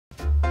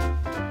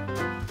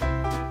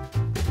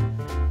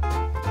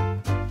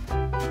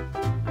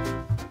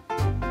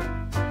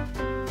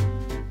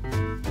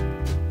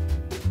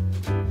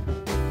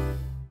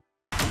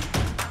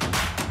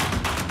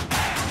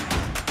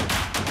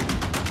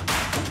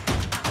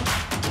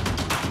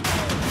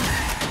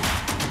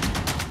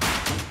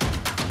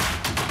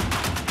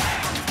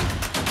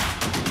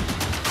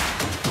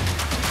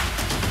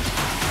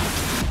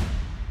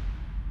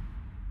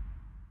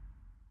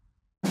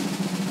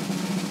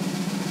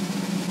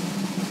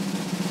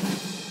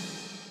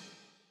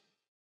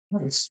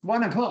It's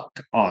 1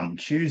 o'clock on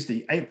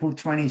Tuesday, April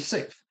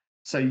 26th.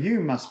 So you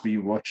must be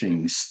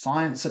watching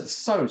Science at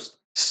SOEST,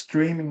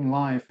 streaming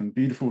live from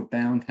beautiful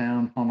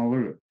downtown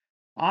Honolulu.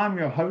 I'm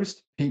your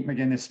host, Pete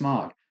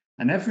Mouginis-Mark,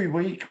 and every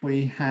week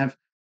we have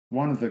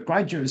one of the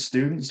graduate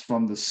students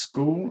from the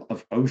School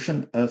of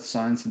Ocean, Earth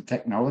Science and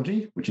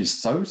Technology, which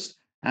is SOEST,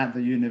 at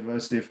the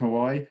University of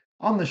Hawaii,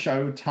 on the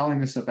show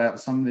telling us about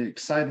some of the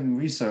exciting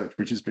research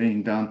which is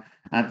being done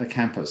at the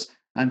campus.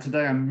 And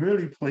today I'm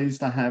really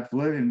pleased to have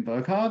Liliane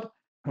Burkhard,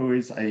 who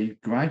is a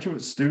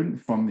graduate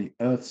student from the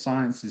Earth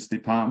Sciences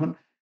Department.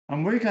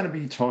 And we're going to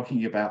be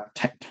talking about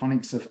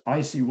tectonics of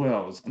icy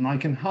worlds. And I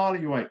can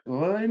hardly wait.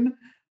 Liliane,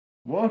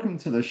 welcome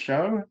to the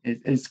show.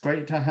 It's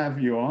great to have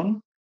you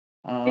on.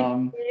 Thank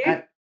Um, you.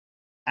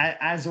 a-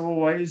 as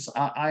always,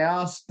 I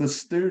ask the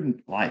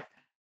student,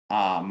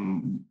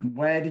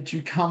 where did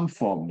you come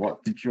from?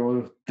 What did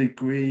your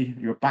degree,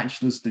 your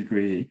bachelor's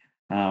degree,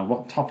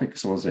 what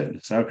topics was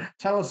it? So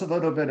tell us a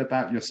little bit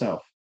about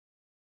yourself.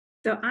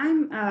 So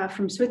I'm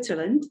from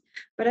Switzerland,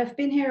 but I've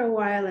been here a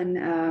while, and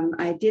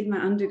I did my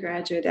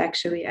undergraduate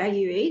actually at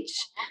UH,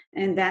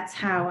 and that's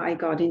how I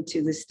got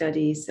into the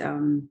studies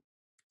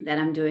that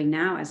I'm doing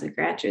now as a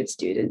graduate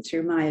student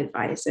through my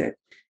advisor,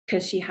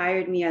 because she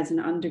hired me as an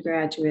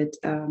undergraduate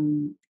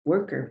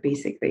worker,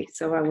 basically.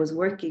 So I was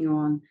working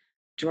on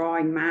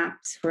drawing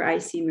maps for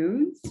icy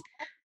moons,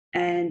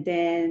 and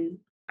then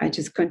I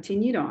just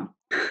continued on.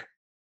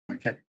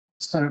 Okay.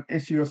 So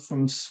if you're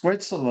from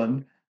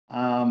Switzerland,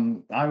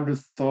 I would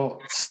have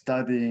thought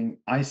studying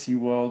icy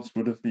worlds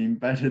would have been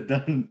better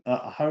done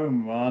at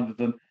home rather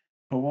than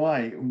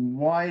Hawaii.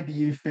 Why do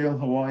you feel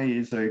Hawaii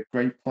is a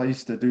great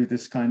place to do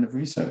this kind of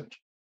research?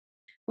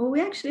 Well,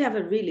 we actually have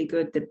a really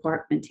good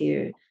department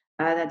here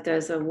that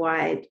does a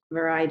wide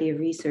variety of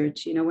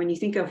research. You know, when you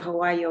think of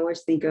Hawaii, you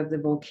always think of the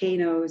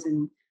volcanoes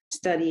and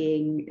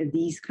studying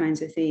these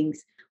kinds of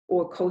things,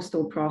 or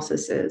coastal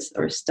processes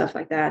or stuff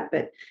like that.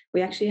 But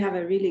we actually have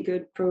a really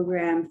good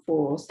program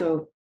for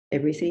also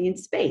everything in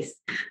space.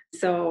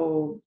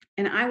 So,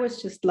 and I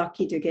was just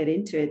lucky to get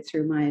into it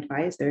through my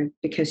advisor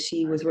because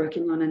she was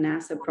working on a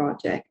NASA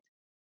project.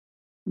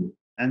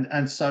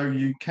 And so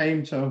you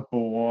came to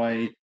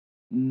Hawaii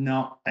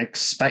not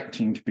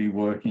expecting to be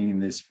working in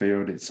this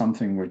field. It's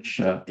something which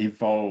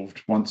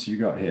evolved once you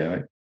got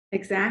here.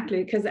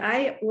 Exactly, because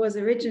I was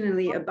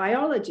originally a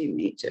biology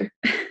major.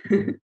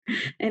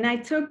 And I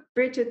took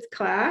Bridget's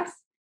class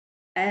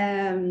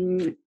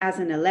as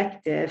an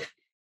elective.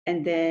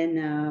 And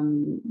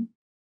then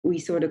we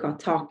sort of got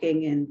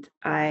talking, and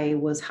I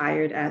was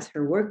hired as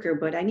her worker,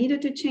 but I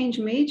needed to change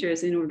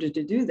majors in order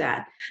to do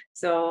that.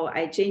 So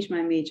I changed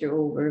my major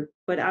over.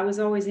 But I was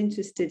always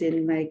interested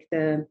in like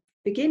the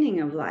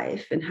beginning of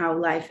life and how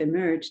life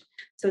emerged.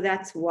 So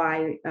that's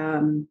why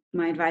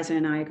my advisor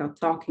and I got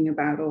talking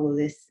about all of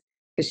this,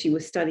 because she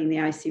was studying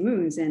the icy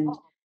moons, and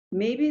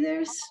maybe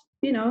there's,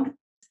 you know,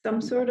 some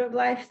sort of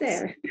life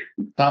there.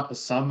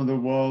 Some of the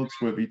worlds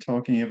we'll be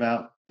talking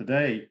about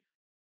today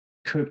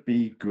could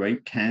be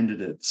great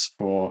candidates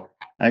for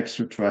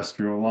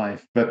extraterrestrial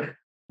life. But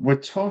we're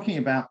talking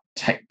about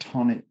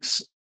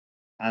tectonics,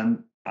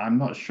 and I'm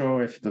not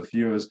sure if the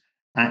viewers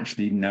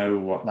actually know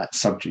what that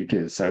subject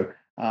is. So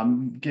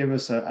give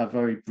us a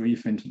very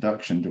brief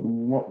introduction to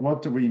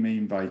what do we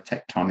mean by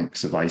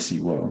tectonics of icy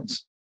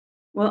worlds?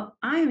 Well,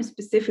 I am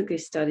specifically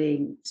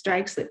studying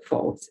strike slip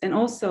faults and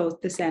also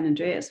the San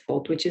Andreas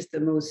fault, which is the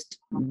most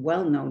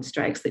well known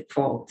strike slip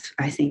fault.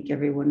 I think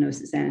everyone knows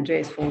the San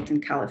Andreas fault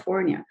in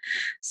California.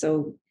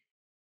 So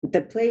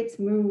the plates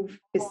move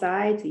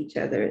besides each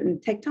other, and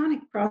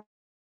tectonic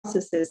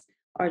processes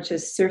are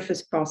just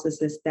surface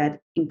processes that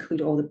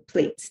include all the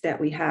plates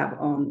that we have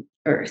on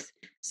Earth.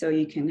 So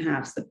you can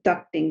have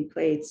subducting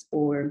plates,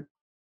 or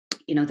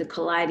the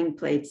colliding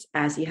plates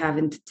as you have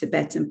in the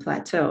Tibetan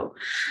plateau.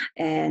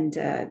 And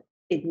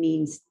it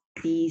means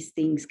these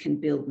things can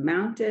build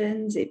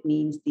mountains. It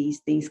means these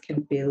things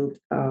can build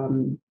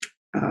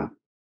uh,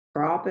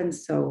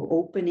 province, so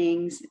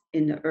openings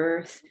in the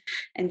earth.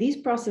 And these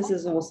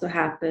processes also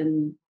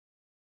happen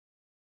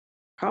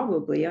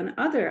probably on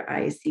other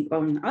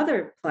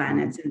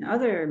planets and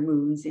other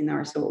moons in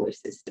our solar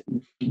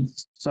system.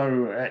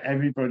 So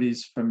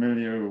everybody's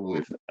familiar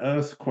with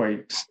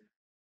earthquakes.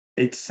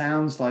 It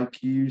sounds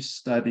like you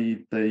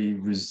studied the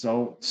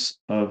results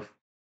of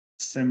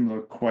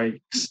similar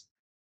quakes,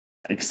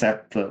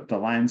 except that the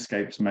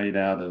landscape's made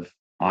out of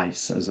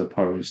ice as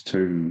opposed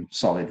to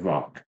solid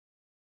rock.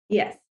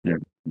 Yes. Yeah.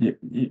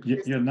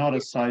 You're not a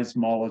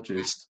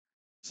seismologist,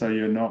 so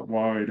you're not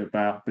worried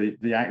about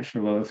the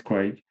actual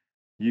earthquake.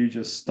 You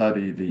just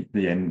study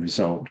the end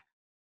result.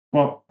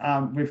 Well,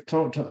 we've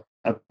talked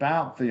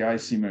about the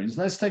icy moons.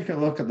 Let's take a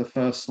look at the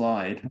first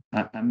slide,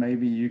 and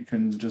maybe you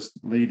can just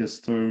lead us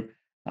through.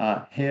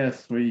 Here are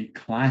three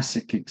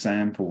classic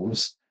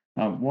examples.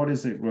 What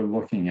is it we're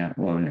looking at,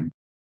 William?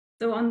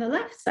 So on the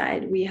left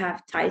side, we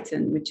have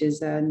Titan, which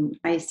is an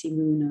icy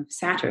moon of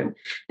Saturn,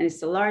 and it's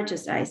the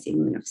largest icy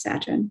moon of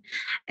Saturn.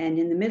 And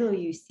in the middle,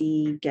 you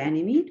see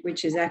Ganymede,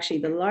 which is actually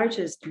the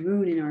largest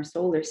moon in our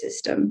solar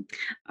system.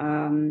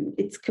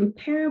 It's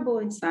comparable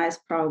in size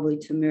probably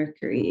to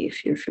Mercury,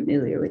 if you're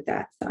familiar with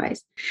that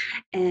size.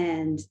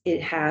 And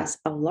it has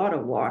a lot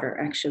of water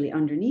actually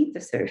underneath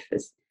the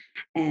surface.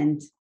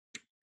 And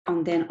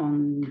then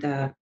on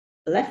the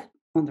left,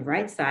 on the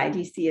right side,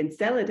 you see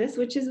Enceladus,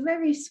 which is a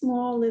very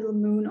small little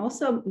moon,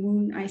 also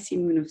moon, icy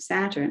moon of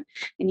Saturn.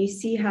 And you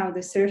see how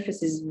the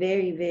surface is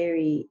very,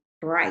 very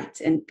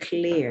bright and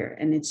clear.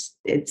 And it's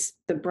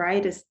the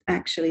brightest,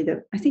 actually,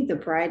 I think the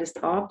brightest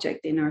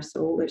object in our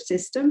solar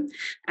system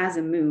as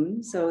a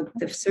moon. So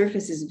the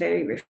surface is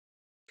very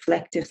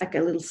reflective, like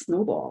a little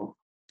snowball.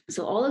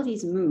 So all of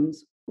these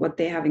moons, what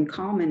they have in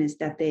common is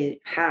that they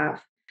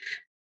have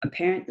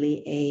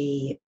apparently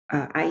a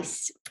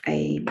icy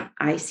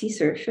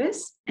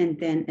surface and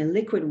then a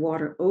liquid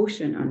water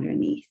ocean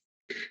underneath.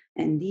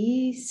 And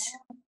these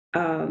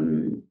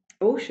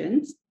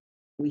oceans,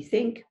 we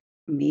think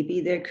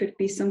maybe there could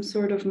be some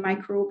sort of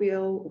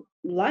microbial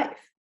life.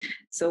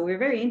 So we're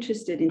very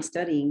interested in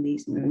studying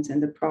these moons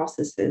and the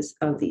processes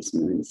of these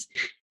moons.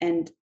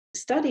 And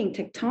studying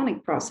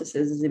tectonic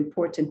processes is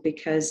important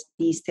because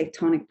these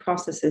tectonic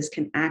processes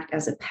can act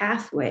as a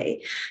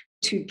pathway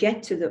to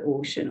get to the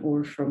ocean,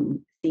 or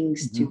from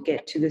things to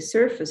get to the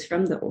surface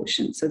from the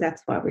ocean. So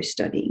that's why we're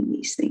studying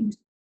these things.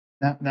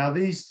 Now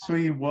these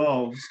three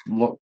worlds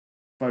look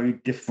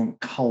very different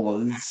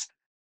colors.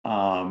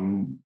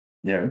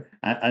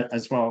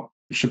 As well,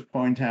 we should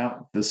point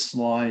out the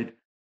slide,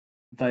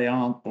 they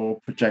aren't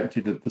all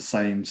projected at the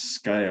same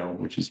scale,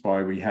 which is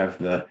why we have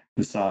the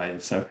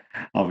size. So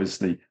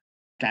obviously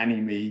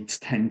Ganymede's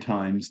 10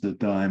 times the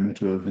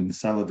diameter of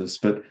Enceladus,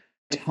 but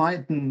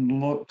Titan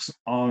looks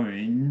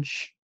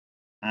orange,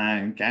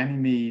 and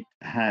Ganymede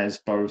has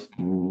both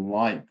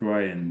light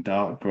gray and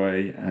dark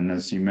gray, and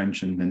as you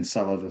mentioned,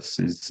 Enceladus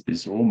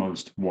is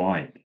almost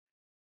white.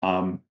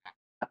 And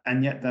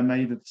yet they're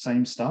made of the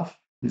same stuff.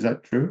 Is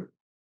that true?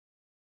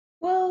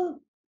 Well,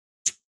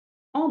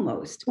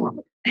 almost.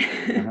 Well,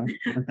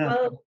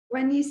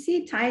 when you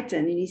see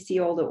Titan and you see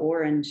all the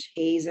orange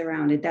haze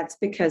around it, that's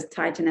because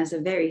Titan has a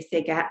very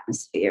thick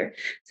atmosphere.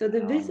 So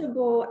the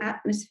visible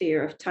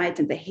atmosphere of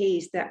Titan, the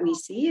haze that we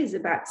see, is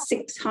about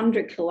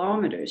 600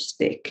 kilometers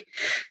thick.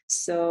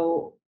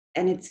 So,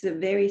 and it's a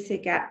very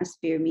thick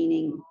atmosphere,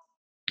 meaning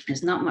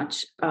there's not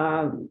much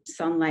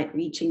sunlight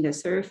reaching the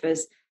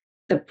surface.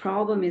 The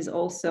problem is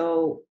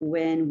also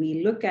when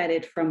we look at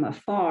it from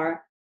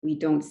afar, we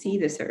don't see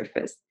the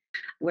surface.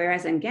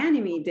 Whereas on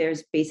Ganymede,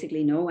 there's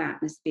basically no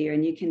atmosphere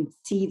and you can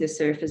see the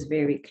surface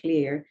very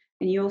clear.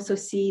 And you also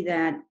see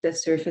that the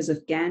surface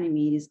of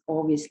Ganymede is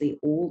obviously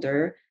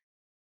older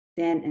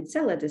than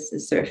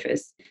Enceladus'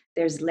 surface.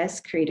 There's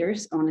less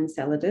craters on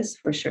Enceladus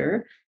for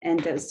sure. And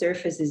the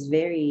surface is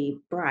very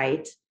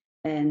bright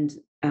and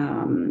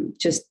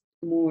just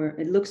more,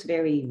 it looks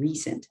very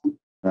recent.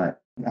 Right.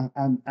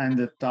 And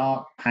the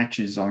dark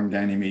patches on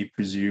Ganymede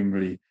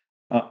presumably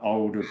are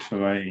older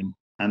terrain,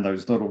 and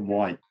those little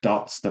white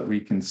dots that we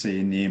can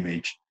see in the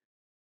image,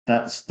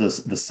 that's the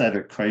set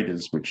of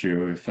craters which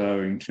you're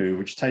referring to,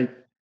 which take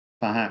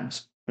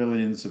perhaps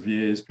billions of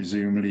years,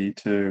 presumably,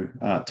 to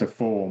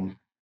form.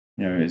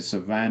 It's a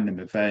random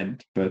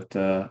event, but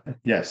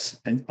yes.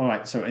 And all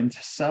right, so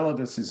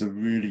Enceladus is a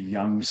really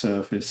young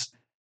surface,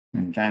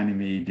 and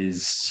Ganymede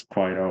is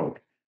quite old.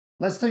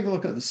 Let's take a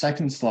look at the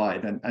second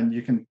slide, and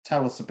you can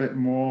tell us a bit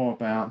more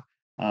about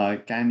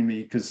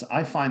Ganymede, because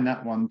I find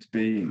that one to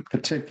be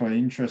particularly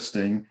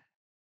interesting,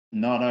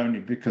 not only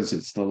because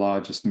it's the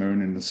largest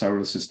moon in the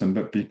solar system,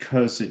 but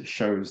because it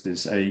shows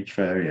this age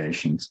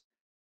variations.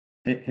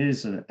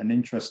 Here's an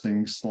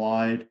interesting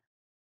slide.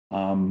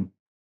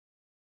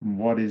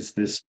 What is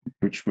this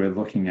which we're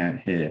looking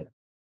at here?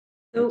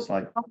 So, it's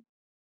like,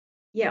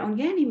 yeah, on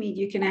Ganymede,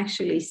 you can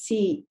actually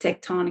see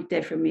tectonic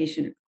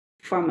deformation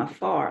from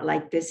afar,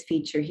 like this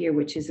feature here,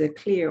 which is a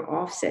clear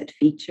offset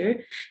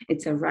feature.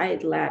 It's a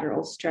right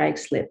lateral strike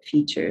slip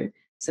feature.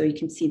 So you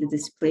can see the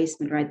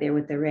displacement right there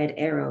with the red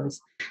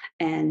arrows.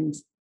 And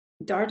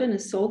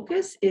Dardanus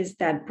sulcus is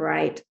that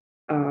bright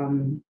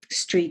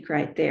streak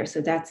right there.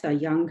 So that's a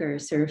younger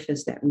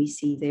surface that we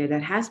see there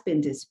that has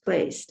been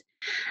displaced.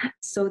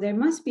 So there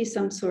must be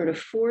some sort of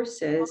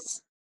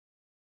forces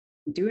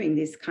doing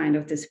this kind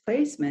of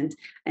displacement,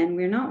 and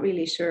we're not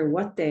really sure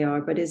what they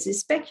are, but it's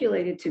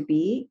speculated to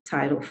be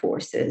tidal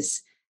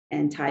forces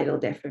and tidal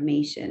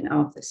deformation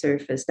of the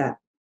surface that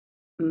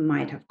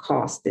might have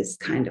caused this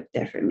kind of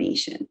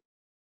deformation.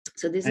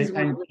 So this is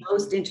one of the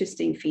most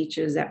interesting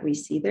features that we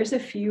see. There's a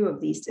few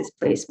of these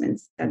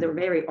displacements that are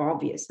very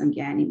obvious on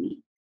Ganymede.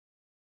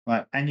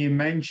 Right, and you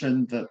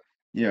mentioned that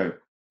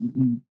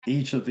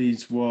each of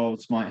these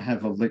worlds might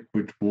have a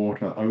liquid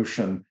water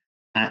ocean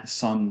at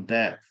some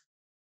depth.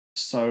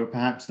 So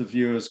perhaps the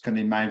viewers can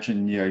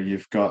imagine,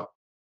 you've got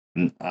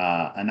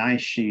an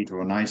ice sheet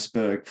or an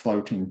iceberg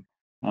floating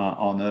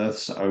on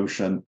Earth's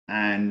ocean,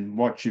 and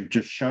what you've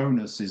just shown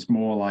us is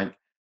more like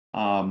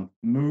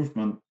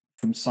movement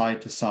from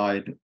side to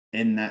side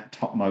in that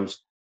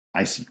topmost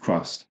icy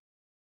crust.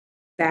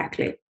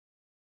 Exactly.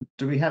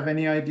 Do we have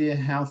any idea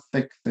how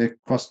thick the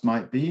crust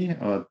might be,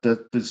 or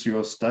does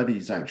your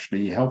studies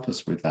actually help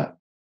us with that?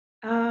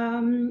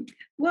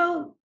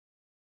 Well,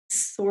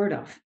 sort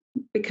of,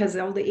 because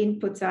all the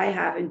inputs I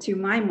have into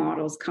my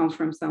models come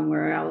from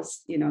somewhere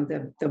else,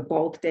 the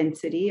bulk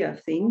density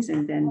of things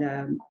and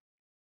then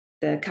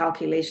the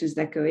calculations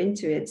that go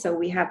into it. So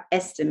we have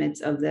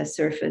estimates of the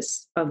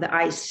surface of the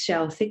ice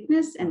shell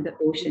thickness and the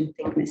ocean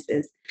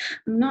thicknesses.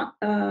 I'm not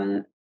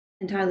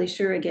entirely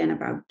sure again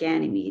about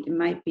Ganymede. It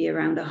might be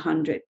around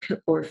 100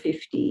 or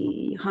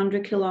 50,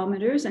 100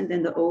 kilometers, and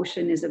then the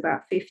ocean is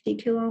about 50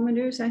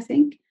 kilometers, I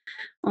think.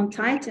 On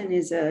Titan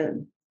is a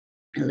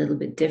little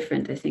bit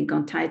different. I think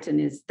on Titan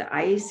is the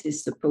ice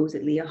is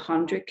supposedly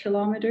 100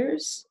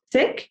 kilometers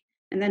thick,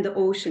 and then the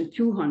ocean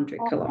 200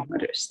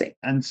 kilometers thick.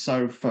 And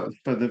so for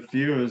the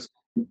viewers,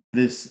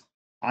 this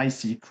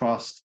icy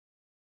crust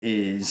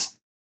is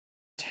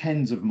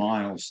tens of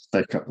miles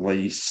thick at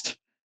least.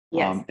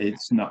 Yes.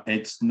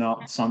 It's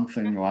not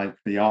something like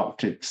the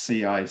Arctic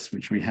sea ice,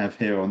 which we have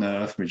here on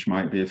Earth, which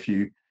might be a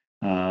few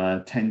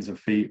tens of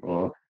feet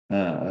or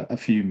a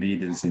few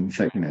meters in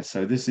thickness.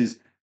 So this is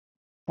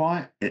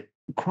quite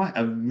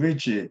a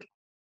rigid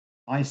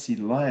icy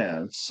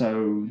layer.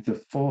 So the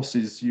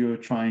forces you're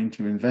trying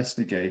to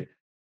investigate,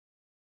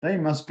 they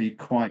must be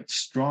quite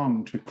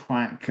strong to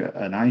crack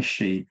an ice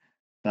sheet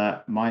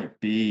that might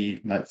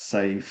be, let's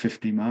say,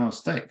 50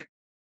 miles thick.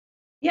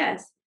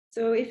 Yes.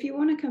 So if you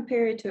want to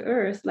compare it to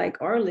Earth,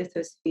 like our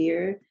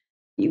lithosphere,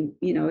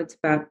 it's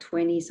about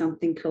 20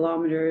 something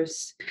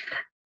kilometers.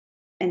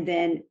 And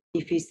then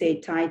if you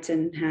say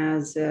Titan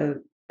has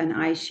an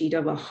ice sheet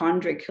of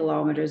 100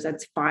 kilometers,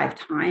 that's 5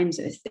 times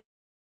as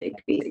thick,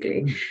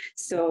 basically.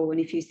 So, and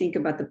if you think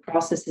about the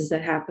processes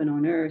that happen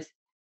on Earth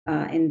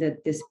and the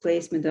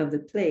displacement of the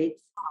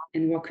plates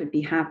and what could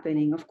be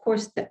happening, of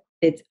course,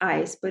 it's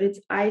ice, but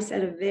it's ice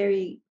at a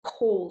very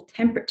cold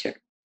temperature.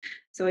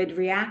 So it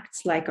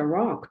reacts like a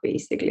rock,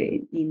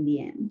 basically, in the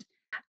end.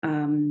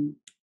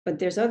 But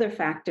there's other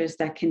factors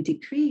that can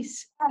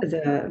decrease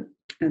the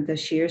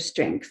shear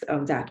strength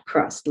of that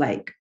crust,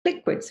 like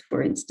liquids,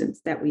 for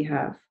instance, that we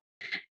have,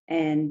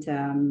 and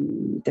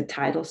the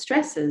tidal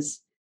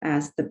stresses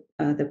as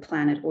the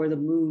planet or the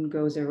moon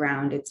goes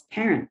around its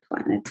parent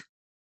planet.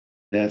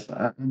 Yes,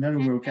 I know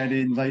we'll get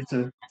in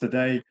later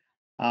today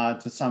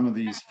to some of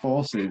these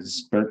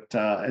forces, but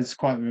it's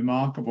quite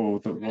remarkable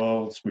that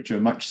worlds which are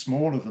much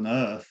smaller than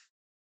Earth,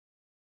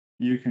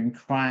 you can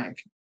crack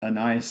a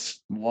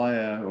nice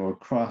layer or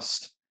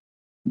crust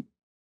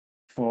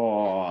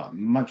for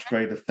much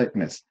greater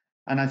thickness.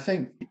 And I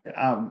think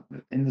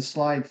in the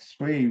slide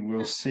 3,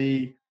 we'll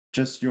see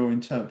just your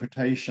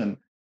interpretation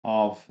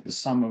of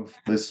some of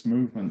this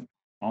movement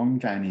on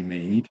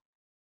Ganymede.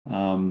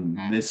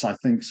 This, I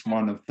think, is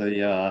one of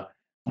the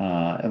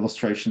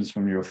illustrations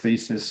from your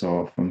thesis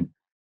or from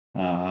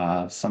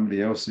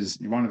somebody else's,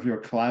 one of your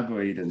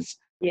collaborators.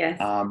 Yes.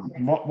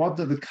 What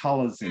do the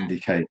colors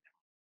indicate?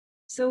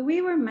 So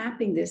we were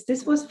mapping this.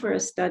 This was for a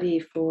study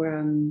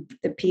for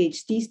the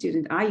PhD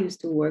student I used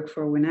to work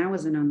for when I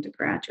was an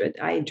undergraduate.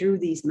 I drew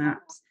these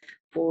maps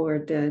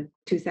for the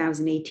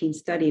 2018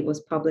 study. It was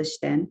published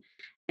then.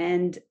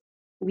 And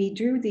we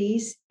drew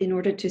these in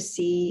order to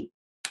see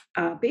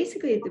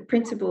basically the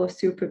principle of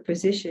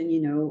superposition,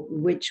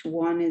 which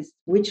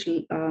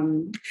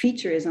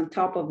feature is on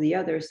top of the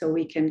other, so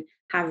we can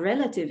have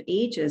relative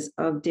ages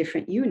of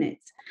different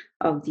units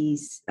of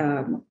these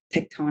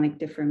tectonic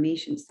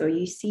deformations. So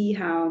you see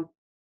how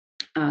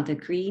the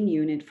green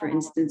unit, for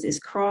instance, is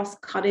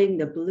cross-cutting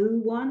the blue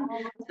one.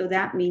 So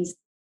that means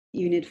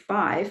unit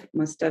 5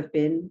 must have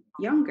been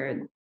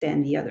younger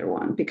than the other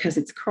one because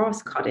it's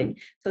cross-cutting.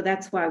 So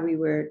that's why we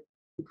were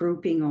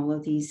grouping all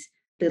of these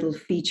little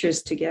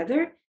features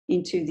together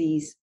into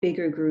these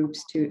bigger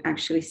groups to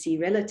actually see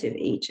relative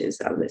ages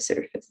of the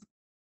surface.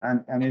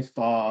 And if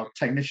our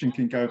technician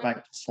can go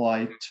back to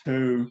slide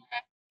 2,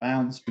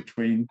 bounce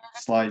between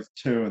slides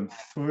 2 and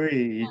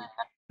 3,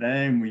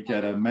 then we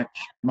get a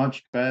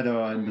much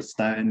better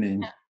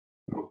understanding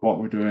of what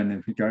we're doing.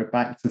 If we go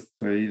back to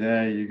 3,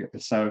 there you go.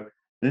 So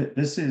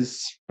this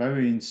is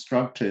very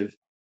instructive,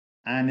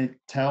 and it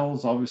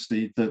tells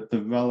obviously that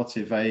the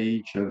relative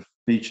age of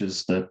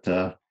features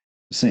that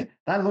see.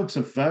 That looks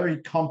a very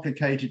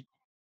complicated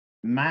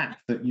map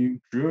that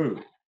you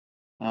drew.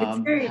 It's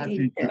very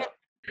detailed.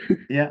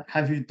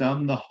 Have you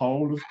done the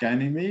whole of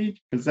Ganymede?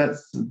 Because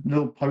that's a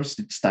little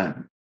postage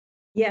stamp.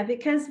 Yeah,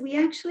 because we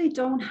actually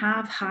don't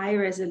have high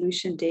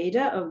resolution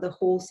data of the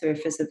whole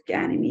surface of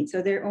Ganymede.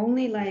 So there are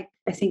only like,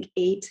 I think,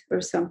 8 or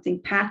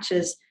something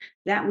patches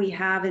that we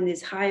have in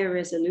this higher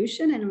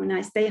resolution. And when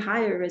I say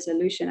higher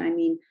resolution, I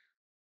mean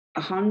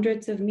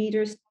hundreds of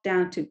meters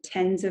down to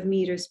tens of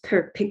meters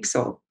per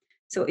pixel.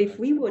 So if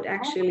we would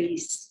actually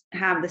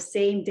have the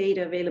same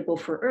data available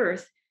for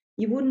Earth,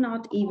 you would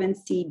not even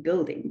see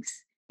buildings.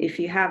 If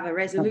you have a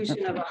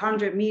resolution of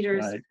 100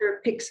 meters Right.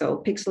 per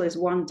pixel, pixel is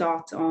one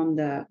dot on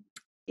the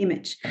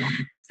image.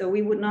 So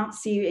we would not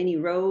see any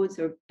roads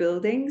or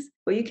buildings,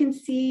 but you can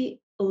see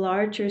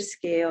larger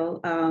scale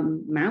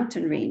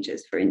mountain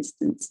ranges, for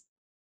instance.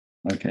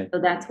 Okay. So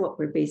that's what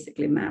we're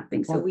basically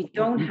mapping. So we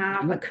don't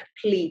have a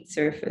complete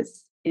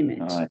surface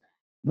image. All right.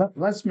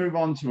 Let's move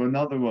on to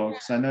another world,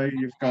 because I know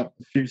you've got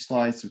a few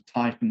slides of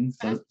Titan.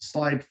 So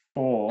slide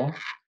 4.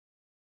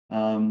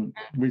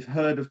 We've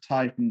heard of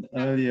Titan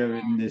earlier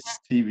in this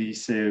TV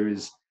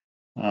series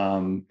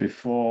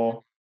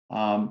before.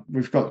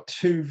 We've got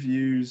 2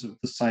 views of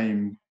the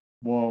same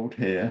world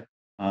here.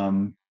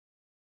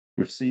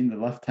 We've seen the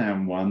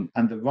left-hand one,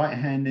 and the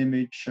right-hand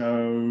image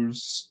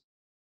shows...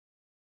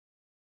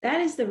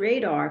 That is the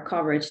radar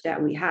coverage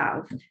that we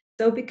have.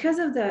 So because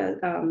of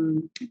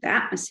the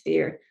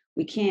atmosphere,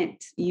 we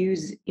can't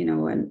use,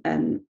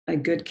 a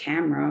good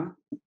camera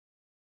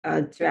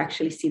to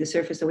actually see the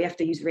surface. So we have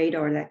to use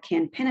radar that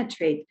can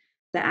penetrate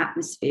the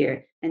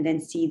atmosphere and then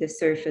see the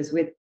surface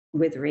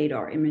with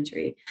radar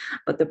imagery.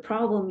 But the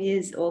problem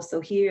is also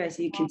here, as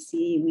you can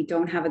see, we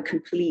don't have a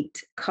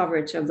complete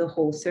coverage of the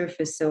whole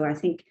surface. So I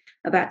think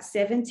about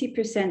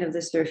 70% of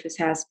the surface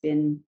has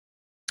been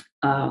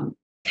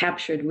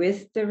captured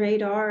with the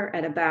radar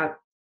at about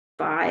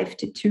 5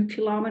 to 2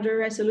 kilometer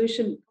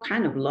resolution,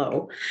 kind of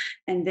low.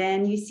 And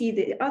then you see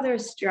the other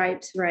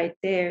stripes right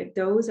there.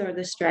 Those are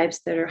the stripes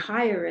that are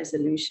higher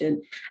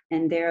resolution,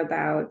 and they're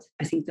about,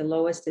 I think the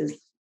lowest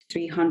is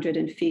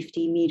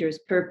 350 meters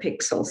per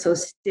pixel. So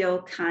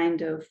still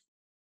kind of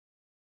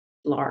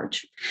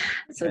large.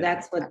 So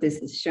that's what this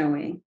is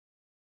showing.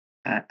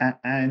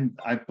 And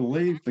I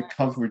believe the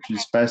coverage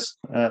is best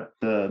at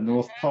the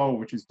North Pole,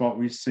 which is what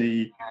we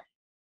see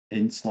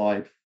in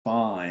slide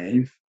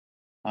 5.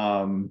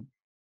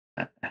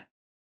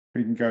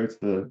 We can go to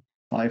the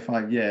slide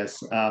 5. Yes,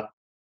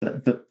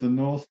 the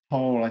North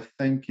Pole, I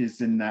think,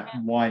 is in that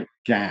white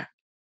gap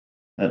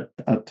at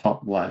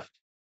top left.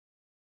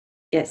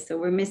 Yes, so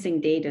we're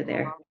missing data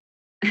there.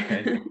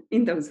 Okay.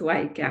 In those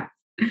white gaps.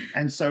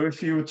 And so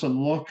if you were to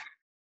look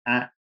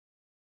at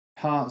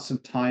parts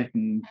of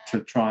Titan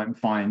to try and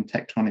find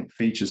tectonic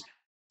features,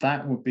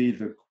 that would be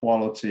the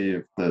quality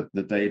of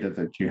the data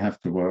that you have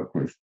to work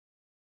with.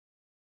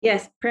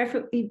 Yes,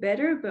 preferably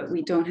better, but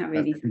we don't have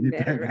anything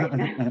better right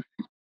now.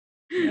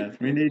 Yes,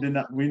 we need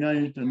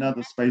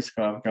another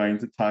spacecraft going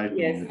to Titan.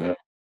 Yes.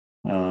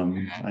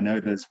 I know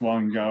there's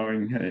one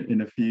going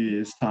in a few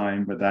years'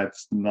 time, but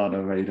that's not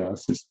a radar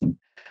system.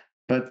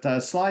 But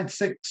slide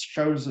 6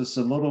 shows us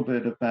a little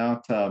bit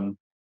about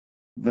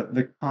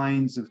the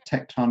kinds of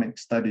tectonic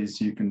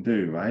studies you can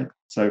do, right?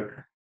 So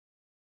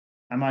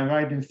am I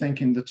right in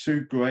thinking the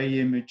 2 gray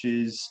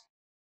images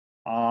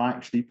are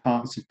actually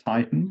parts of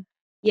Titan?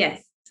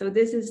 Yes. So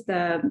this is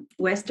the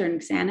Western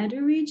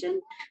Xanadu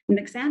region. And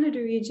the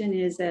Xanadu region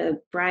is a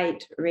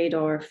bright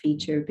radar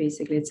feature.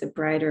 Basically, it's a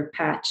brighter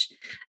patch,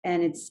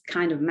 and it's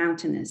kind of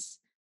mountainous.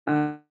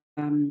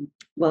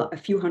 Well, a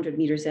few hundred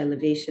meters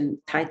elevation.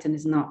 Titan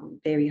is not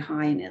very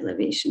high in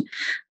elevation,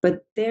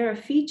 but there are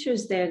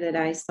features there that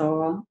I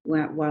saw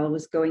while I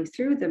was going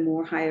through the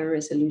more higher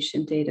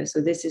resolution data.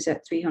 So this is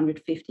at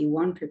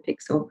 351 per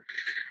pixel.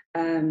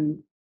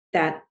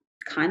 That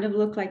kind of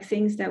look like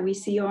things that we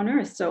see on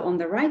Earth. So on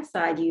the right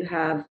side, you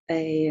have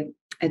a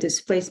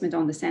displacement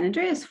on the San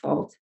Andreas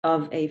Fault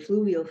of a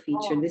fluvial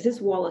feature. This is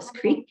Wallace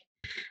Creek.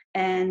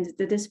 And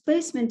the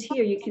displacement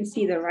here, you can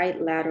see the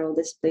right lateral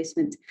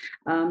displacement.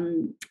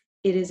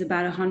 It is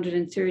about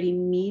 130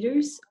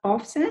 meters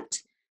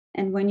offset.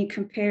 And when you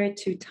compare it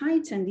to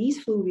Titan,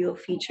 these fluvial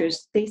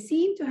features, they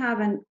seem to have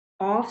an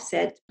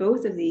offset,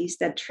 both of these,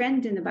 that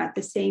trend in about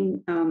the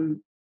same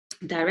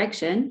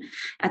direction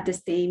at the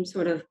same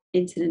sort of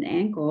incident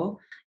angle,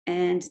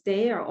 and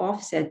they are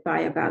offset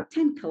by about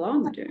 10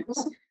 kilometers.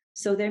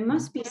 So there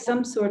must be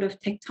some sort of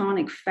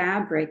tectonic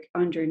fabric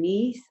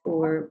underneath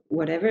or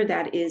whatever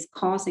that is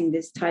causing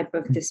this type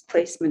of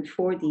displacement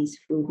for these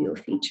fluvial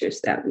features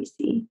that we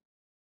see.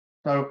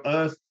 So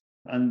Earth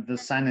and the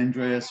San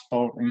Andreas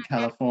Fault in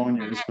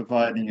California is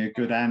providing a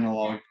good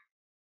analog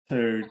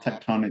to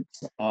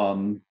tectonics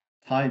on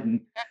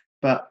Titan.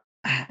 But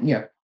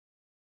yeah,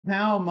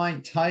 how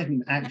might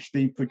Titan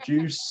actually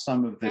produce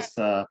some of this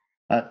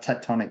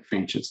tectonic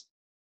features?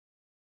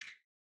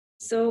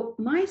 So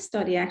my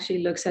study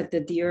actually looks at the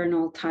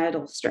diurnal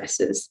tidal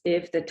stresses.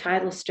 If the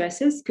tidal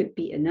stresses could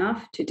be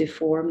enough to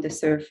deform the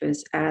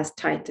surface as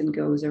Titan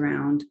goes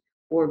around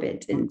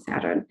orbit in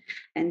Saturn.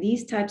 And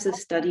these types of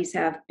studies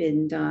have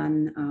been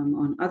done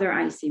on other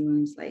icy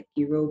moons like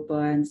Europa,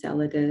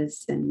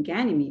 Enceladus, and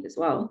Ganymede as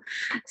well.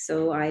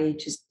 So I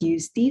just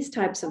used these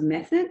types of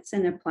methods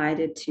and applied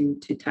it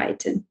to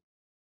Titan.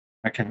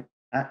 Okay.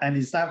 And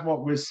is that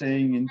what we're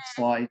seeing in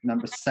slide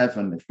number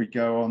 7? If we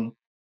go on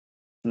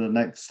to the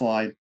next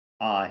slide,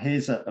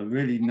 here's a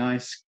really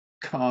nice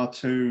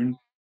cartoon.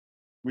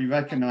 We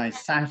recognize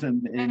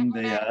Saturn in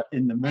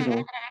the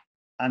middle,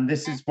 and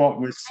this is what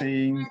we're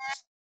seeing.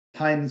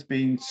 Titan's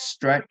being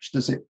stretched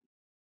as it...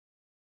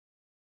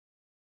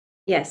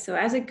 Yes, so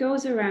as it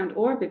goes around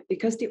orbit,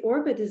 because the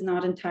orbit is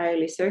not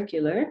entirely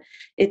circular,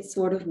 it's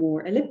sort of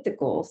more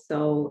elliptical.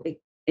 So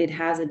it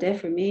has a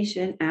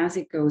deformation as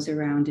it goes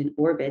around in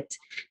orbit.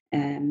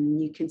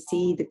 You can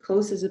see the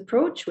closest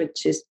approach,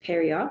 which is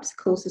periops,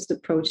 closest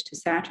approach to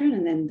Saturn,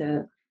 and then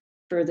the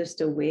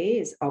furthest away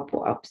is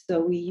apoap. So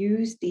we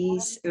use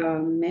these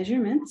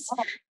measurements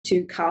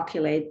to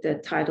calculate the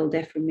tidal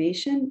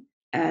deformation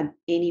at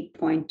any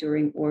point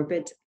during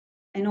orbit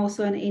and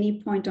also at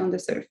any point on the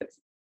surface.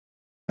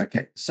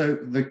 Okay, so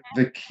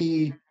the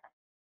key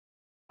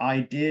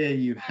idea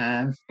you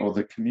have, or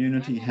the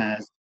community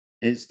has,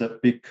 is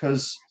that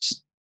because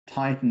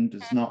Titan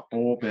does not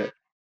orbit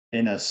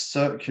in a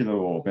circular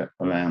orbit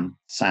around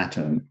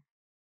Saturn,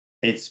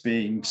 it's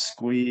being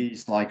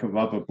squeezed like a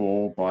rubber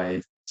ball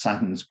by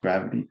Saturn's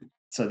gravity.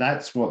 So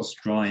that's what's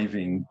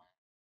driving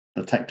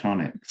the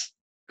tectonics.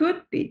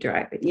 Could be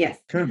driving, yes.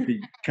 Could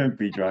be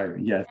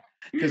driving, yes.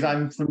 Because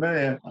I'm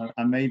familiar,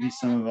 and maybe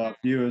some of our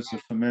viewers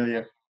are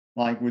familiar,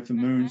 like with the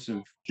moons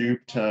of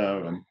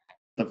Jupiter and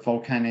the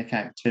volcanic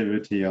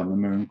activity on the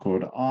moon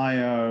called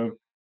Io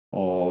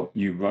or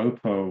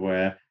Europa,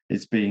 where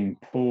it's being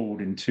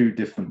pulled in two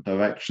different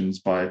directions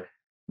by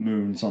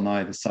moons on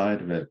either side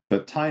of it.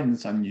 But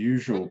Titan's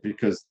unusual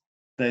because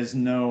there's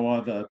no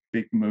other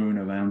big moon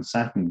around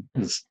Saturn,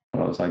 as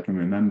far as I can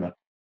remember.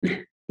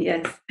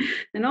 Yes.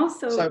 And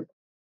also, So,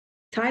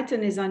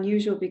 Titan is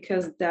unusual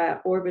because the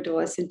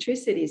orbital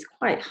eccentricity is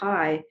quite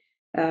high,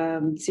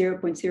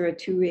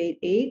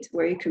 0.0288,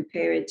 where you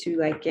compare it to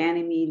like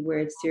Ganymede, where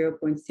it's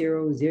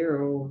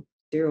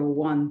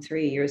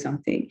 0.00013 or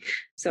something.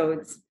 So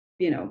it's,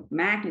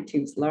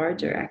 magnitudes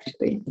larger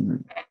actually.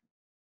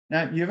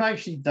 now, you've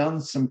actually done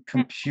some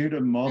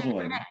computer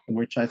modeling,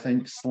 which I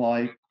think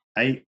slide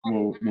 8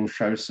 will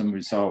show some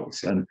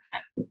results. And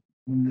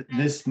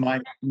this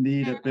might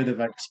need a bit of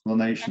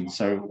explanation.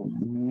 So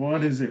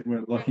what is it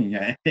we're looking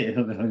at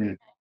here?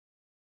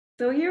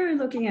 So here we're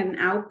looking at an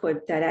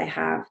output that I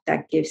have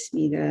that gives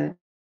me the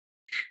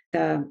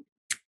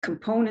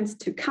components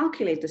to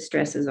calculate the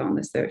stresses on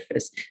the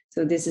surface.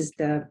 So this is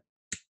the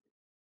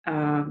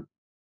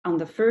on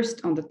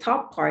the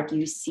top part,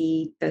 you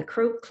see the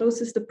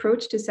closest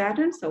approach to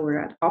Saturn. So we're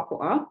at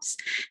apoapse,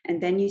 and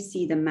then you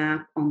see the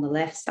map on the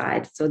left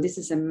side. So this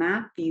is a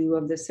map view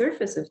of the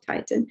surface of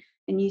Titan,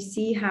 and you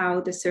see how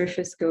the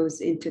surface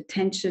goes into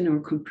tension or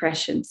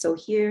compression. So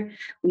here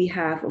we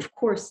have, of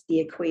course, the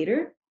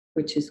equator,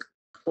 which is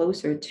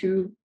closer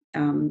to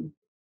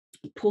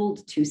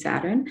pulled to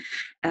Saturn.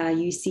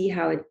 You see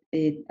how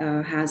it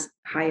has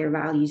higher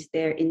values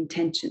there in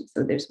tension.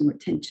 So there's more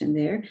tension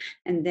there.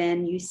 And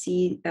then you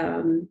see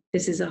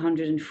this is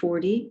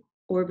 140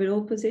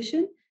 orbital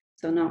position.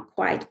 So not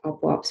quite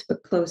apoapse,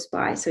 but close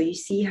by. So you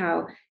see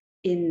how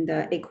in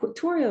the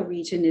equatorial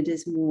region, it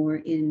is more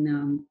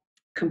in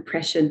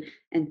compression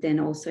and then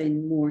also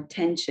in more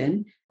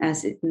tension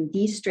as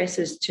these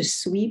stresses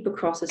just sweep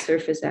across the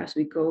surface as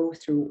we go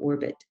through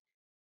orbit.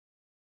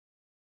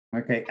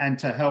 Okay, and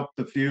to help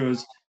the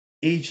viewers,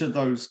 each of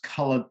those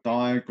colored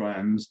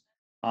diagrams,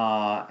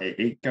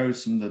 it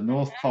goes from the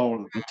North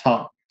Pole at the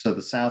top to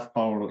the South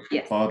Pole at the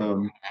Yes.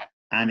 bottom,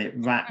 and it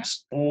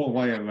wraps all the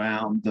way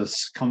around the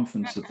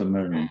circumference of the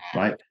moon,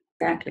 right?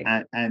 Exactly.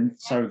 And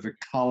so the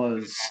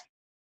colors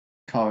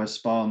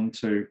correspond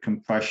to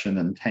compression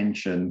and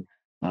tension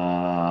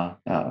on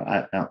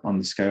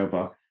the scale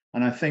bar.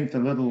 And I think the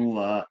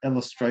little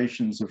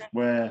illustrations of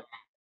where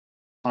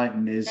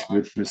Titan is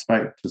with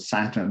respect to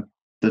Saturn,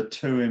 the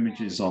two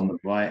images on the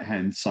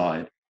right-hand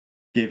side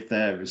give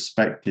their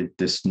respective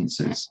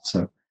distances.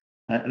 So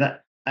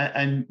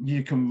and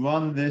you can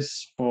run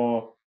this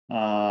for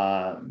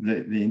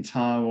the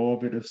entire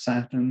orbit of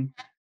Saturn.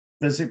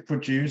 Does it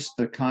produce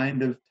the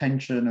kind of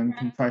tension and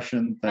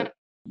compression that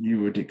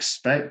you would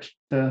expect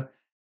to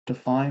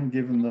find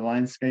given the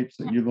landscapes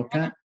that you look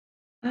at?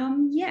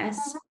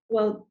 Yes.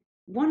 Well,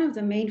 one of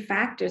the main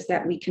factors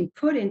that we can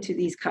put into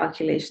these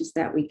calculations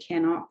that we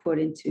cannot put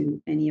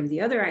into any of the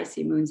other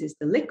icy moons is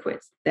the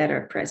liquids that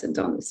are present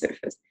on the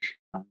surface,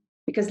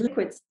 because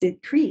liquids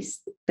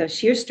decrease the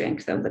shear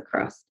strength of the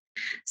crust.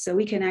 So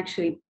we can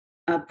actually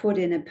put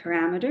in a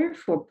parameter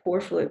for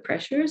pore fluid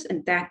pressures,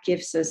 and that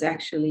gives us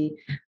actually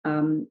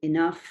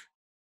enough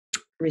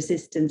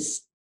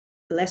resistance,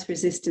 less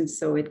resistance,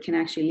 so it can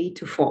actually lead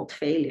to fault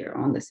failure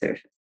on the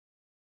surface.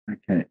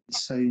 Okay,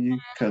 so you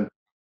can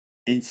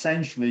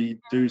essentially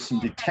do some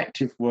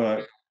detective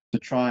work to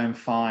try and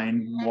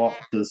find what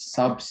the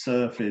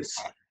subsurface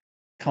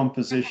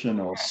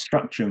composition or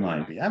structure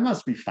might be. That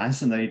must be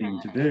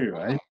fascinating to do,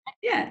 right?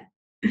 Yeah,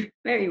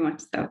 very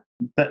much so.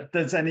 But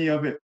does any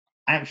of it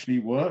actually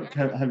work?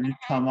 Have you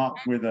come up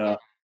with a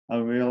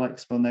real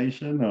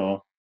explanation,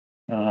 or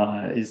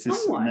is this an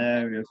Somewhat.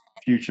 area of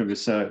future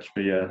research for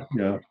your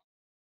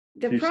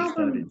The future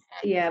problem, studies?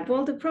 yeah,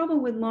 well, the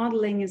problem with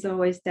modeling is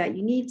always that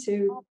you need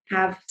to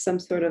have some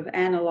sort of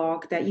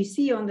analog that you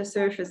see on the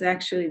surface,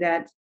 actually,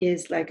 that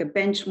is like a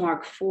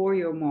benchmark for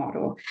your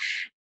model.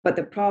 But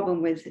the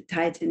problem with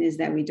Titan is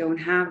that we don't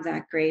have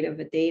that great of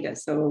a data.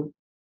 So,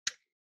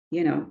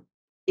 you know,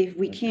 if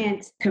we Okay.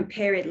 can't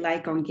compare it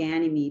like on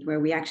Ganymede, where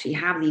we actually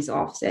have these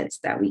offsets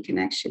that we can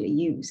actually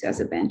use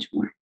as a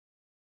benchmark.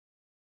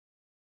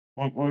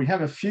 Well, we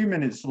have a few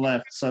minutes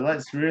left, so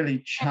let's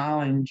really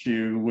challenge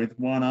you with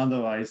one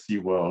other icy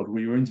world.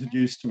 We were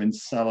introduced to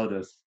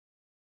Enceladus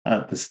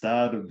at the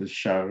start of the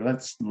show.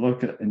 Let's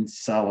look at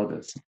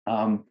Enceladus.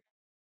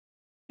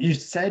 You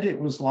said it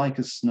was like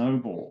a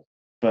snowball,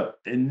 but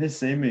in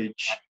this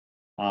image,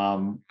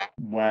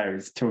 where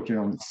it's tilted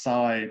on the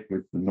side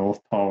with the North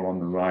Pole on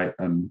the right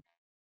and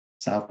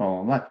South Pole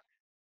on the left,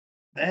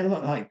 they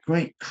look like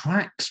great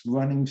cracks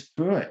running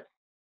through it.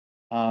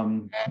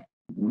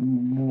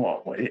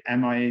 What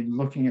am I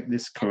looking at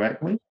this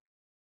correctly?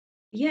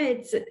 Yeah,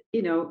 it's,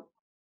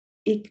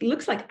 it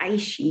looks like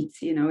ice sheets,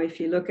 if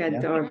you look at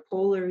Yeah. our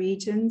polar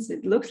regions,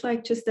 it looks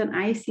like just an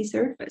icy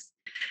surface,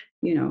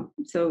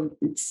 so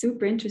it's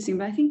super interesting.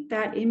 But I think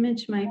that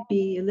image might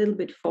be a little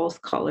bit false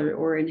color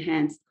or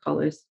enhanced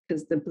colors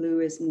because the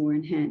blue is more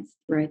enhanced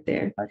right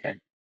there. Okay.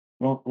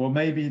 Well,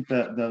 maybe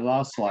the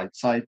last slide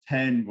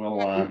 10,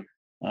 will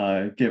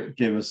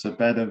give us a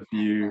better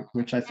view,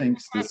 which I think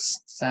is the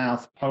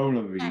South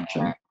Polar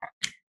region.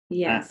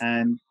 Yes.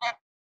 And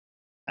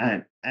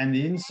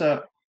the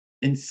insert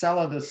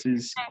Enceladus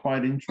is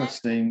quite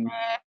interesting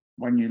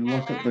when you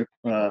look at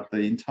the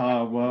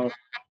entire world.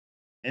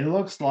 It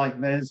looks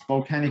like there's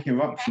volcanic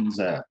eruptions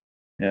there.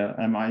 Yeah,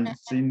 am I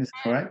seeing this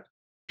correct?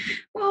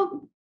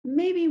 Well,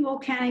 maybe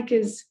volcanic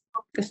is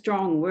a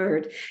strong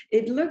word.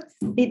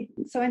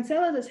 So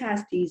Enceladus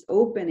has these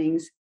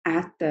openings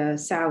at the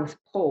South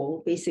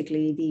Pole,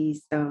 basically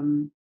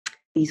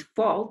these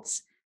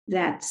faults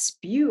that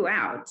spew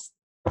out,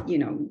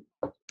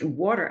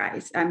 water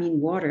ice. I mean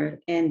water,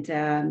 and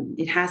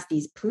it has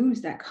these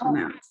plumes that come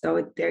out.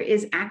 So there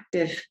is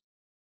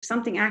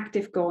something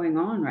active going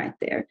on right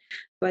there.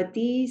 But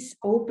these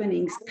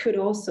openings could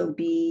also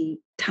be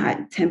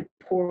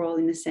temporal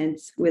in a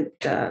sense, with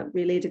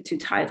related to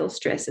tidal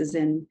stresses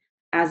and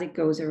as it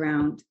goes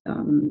around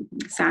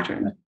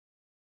Saturn.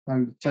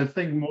 So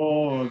think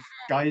more of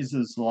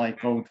geysers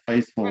like Old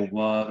Faithful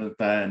rather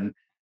than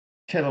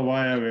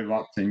Kilauea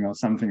erupting or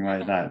something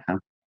like that, huh?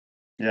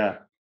 Yeah.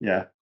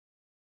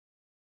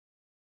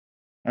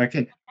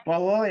 Okay.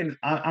 Well, Liliane,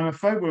 I'm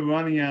afraid we're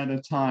running out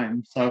of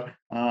time. So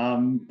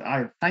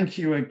I thank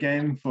you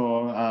again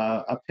for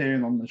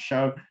appearing on the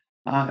show.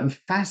 And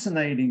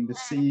fascinating to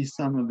see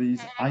some of these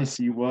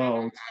icy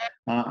worlds.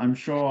 I'm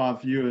sure our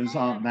viewers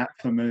aren't that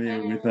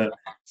familiar with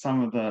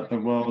some of the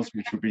worlds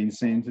which we've been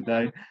seeing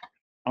today.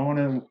 I want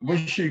to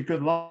wish you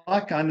good luck.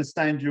 I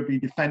understand you'll be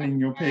defending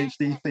your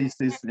PhD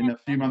thesis in a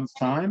few months'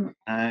 time,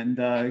 and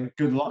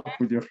good luck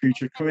with your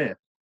future career.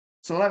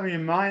 So let me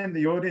remind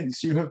the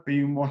audience, you have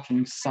been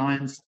watching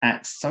Science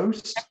at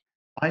SOEST.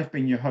 I've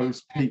been your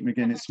host, Pete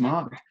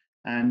Mouginis-Mark,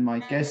 and my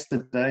guest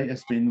today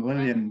has been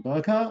Liliane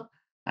Burkhard.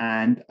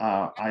 And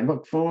I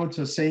look forward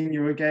to seeing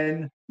you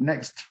again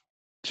next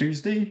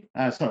Tuesday.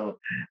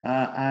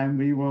 And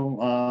we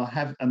will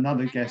have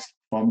another guest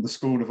from the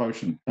School of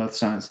Ocean, Earth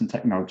Science and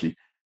Technology.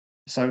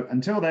 So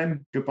until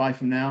then, goodbye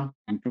from now,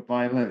 and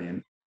goodbye,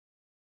 Liliane.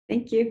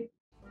 Thank you.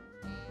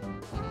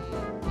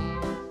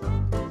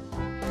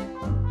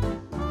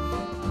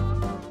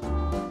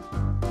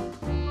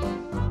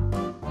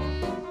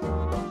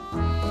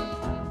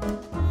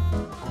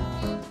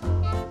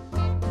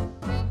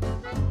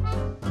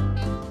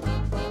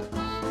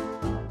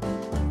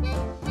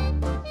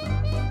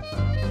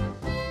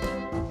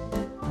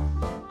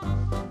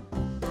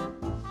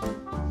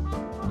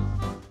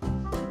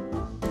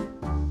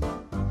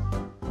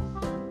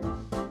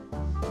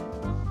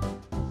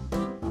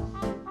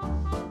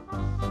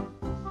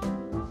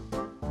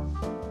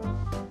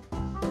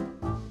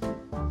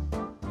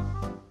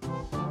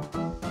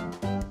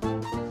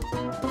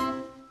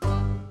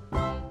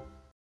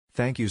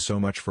 Thank you so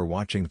much for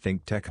watching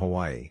ThinkTech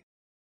Hawaii.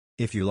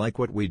 If you like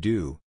what we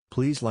do,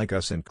 please like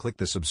us and click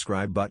the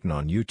subscribe button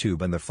on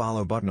YouTube and the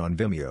follow button on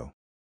Vimeo.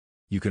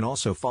 You can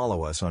also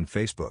follow us on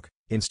Facebook,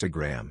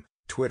 Instagram,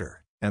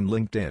 Twitter, and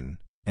LinkedIn,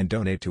 and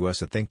donate to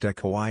us at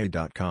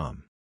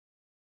thinktechhawaii.com.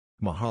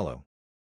 Mahalo.